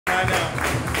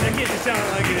I can't just sound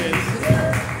it like it is.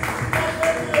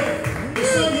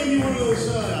 Still give me one of those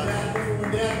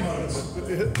dad mugs.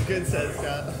 Good set,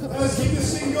 Scott. Let's keep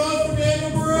this thing going for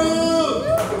Daniel Barone.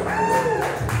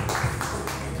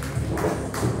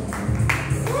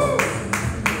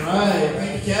 All right,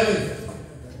 thank you, Kevin.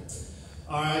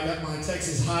 All right, got my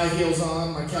Texas high heels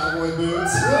on, my cowboy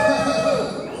boots.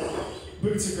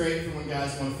 Boots are great for when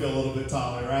guys want to feel a little bit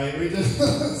taller, right? We just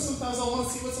sometimes I want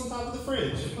to see what's on top of the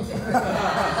fridge.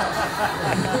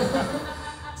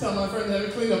 Tell my friend to have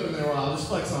it cleaned up in there a while, just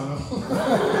flex on them.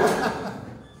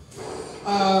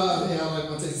 Yeah, I like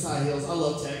my Texas high heels. I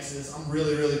love Texas. I'm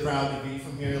really, really proud to be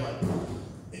from here. Like,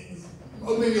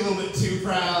 maybe a little bit too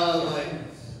proud.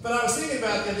 But I was thinking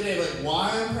about it the other day, like,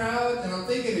 why I'm proud, and I'm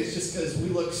thinking it's just because we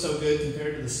look so good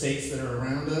compared to the states that are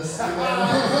around us. You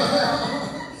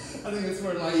know? I think that's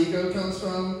where my ego comes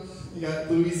from. You got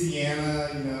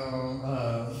Louisiana, you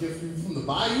know, if you're from the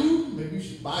bayou, maybe you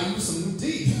should buy you some new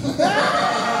teeth. I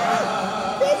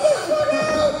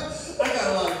got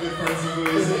a lot of good friends in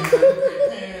Louisiana, great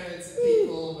parents,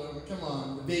 people, but come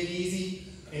on, the Big Easy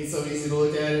ain't so easy to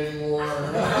look at anymore.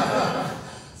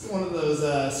 It's one of those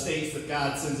states that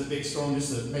God sends a big storm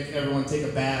just to make everyone take a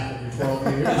bath every 12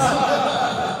 years.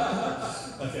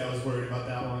 Okay, I was worried about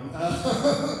that one.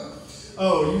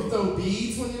 Oh, you throw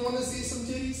beads when you want to see some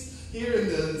titties? Here in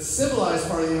the civilized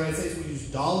part of the United States, we use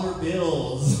dollar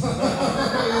bills.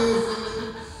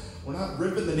 We're not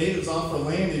ripping the natives off the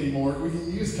land anymore. We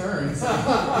can use currency. Beads.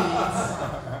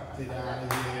 Get out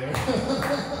of here.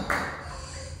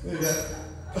 We got...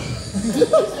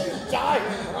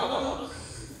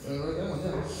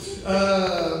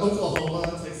 Oklahoma,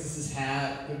 Texas's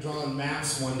hat. They're drawing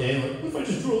maps one day. Like, what if I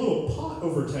just drew a little pot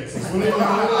over Texas? What do you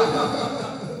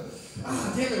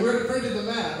Ah, damn it, we already printed the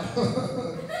map.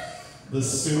 The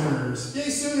Sooners. Yay,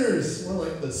 Sooners! More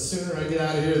like the sooner I get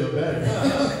out of here, the better.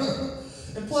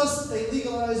 And plus, they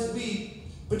legalized weed,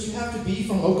 but you have to be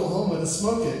from Oklahoma to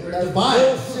smoke it, or to buy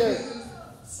it.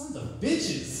 Sons of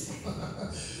bitches.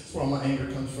 That's where all my anger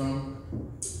comes from.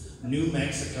 New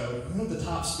Mexico. You know what the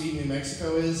top speed in New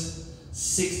Mexico is?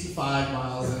 65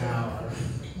 miles an hour.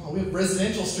 Come on, we have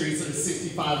residential streets that are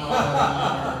 65 miles an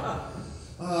hour.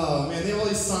 Oh man, they have all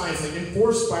these signs like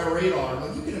enforced by radar. I'm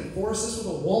like, you can enforce this with a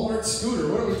Walmart scooter.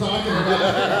 What are we talking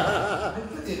about?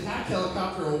 Put the attack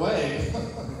helicopter away.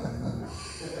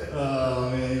 Oh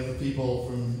man, you have the people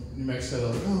from New Mexico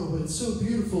like, oh, but it's so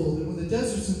beautiful that when the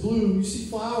desert's in bloom, you see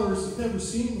flowers you've never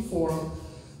seen before.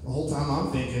 The whole time I'm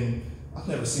thinking, I've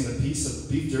never seen a piece of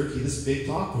beef jerky this big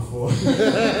talk before.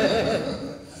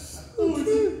 Oh,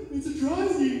 it's a dry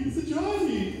heat. It's a dry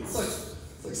heat. It's like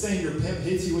saying your pimp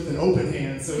hits you with an open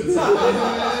hand, so it's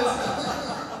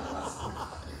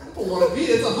people want to beat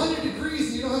it. It's 100 degrees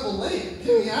and you don't have a lake.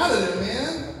 Get me out of there,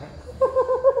 man.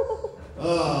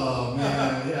 Oh,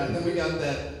 man. Yeah, and then we got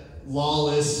that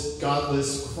lawless,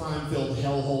 godless, crime-filled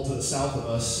hellhole to the south of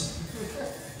us.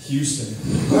 Houston.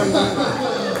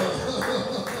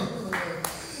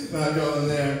 Not going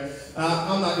there.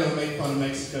 I'm not going to make fun of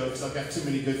Mexico because I've got too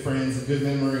many good friends and good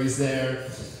memories there.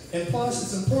 And plus,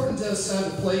 it's important to us to have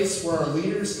a place where our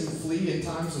leaders can flee in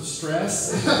times of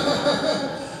stress.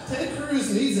 Ted Cruz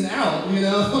needs an out, you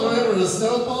know, whenever the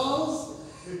snow falls.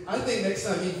 I think next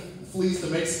time he flees to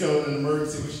Mexico in an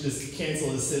emergency, we should just cancel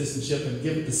his citizenship and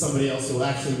give it to somebody else who will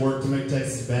actually work to make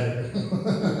Texas better.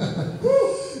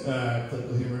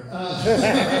 Political humor.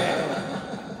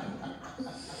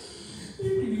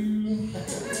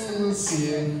 Let's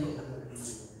see.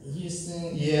 Houston,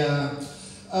 yeah.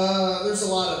 There's a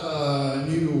lot of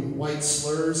new white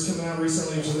slurs coming out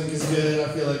recently, which I think is good.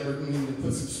 I feel like we're going to need to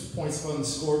put some points on the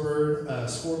scoreboard.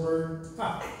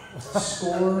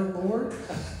 Scoreboard?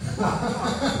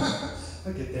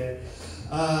 I'll get there.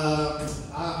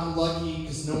 I'm lucky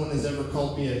because no one has ever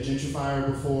called me a gentrifier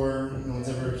before. No one's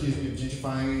ever accused me of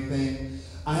gentrifying anything.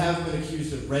 I have been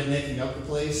accused of rednecking up the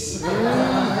place.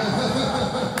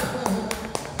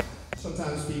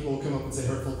 Sometimes people come up and say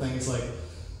hurtful things like,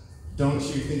 don't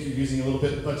you think you're using a little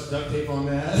bit much duct tape on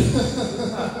that?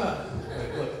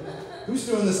 Like, look, who's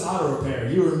doing this auto repair,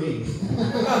 you or me?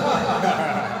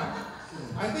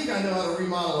 I think I know how to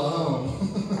remodel a home.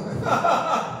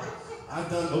 I've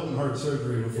done open heart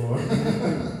surgery before.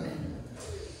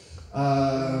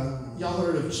 Y'all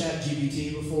heard of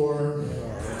ChatGPT before?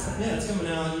 Yeah, it's coming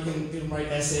out. You can write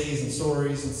essays and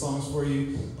stories and songs for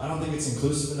you. I don't think it's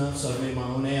inclusive enough, so I've made my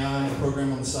own AI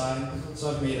program on the side. So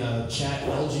I've made a Chat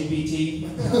LGBT.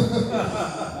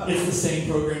 It's the same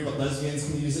program, but lesbians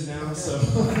can use it now. So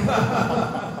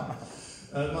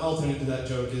my alternate to that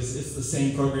joke is it's the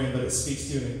same program, but it speaks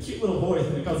to you in a cute little voice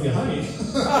and it calls you honey.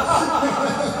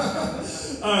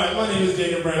 All right, my name is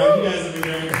Daniel Brown. You guys have been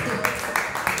great.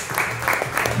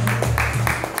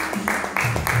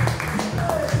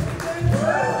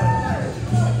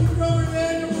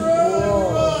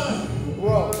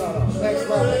 Next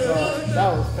level, bro. That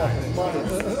was fucking funny.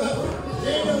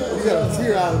 You got a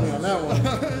tear out of me on that one.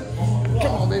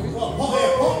 Come on, baby.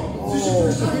 Oh. This is your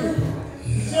first timer?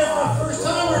 First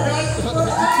timer, guys. First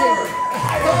timer.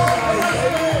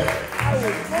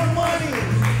 More money.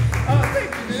 Thank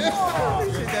you, man. I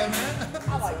appreciate that, man.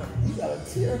 You got a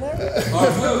tear there? All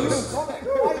right, folks.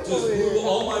 Just Google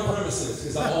all my premises,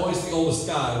 because I'm always the oldest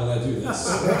guy when I do this.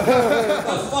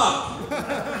 The fuck?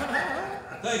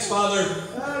 Thanks, Father.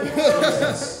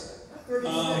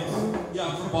 Yeah,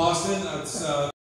 I'm from Boston. That's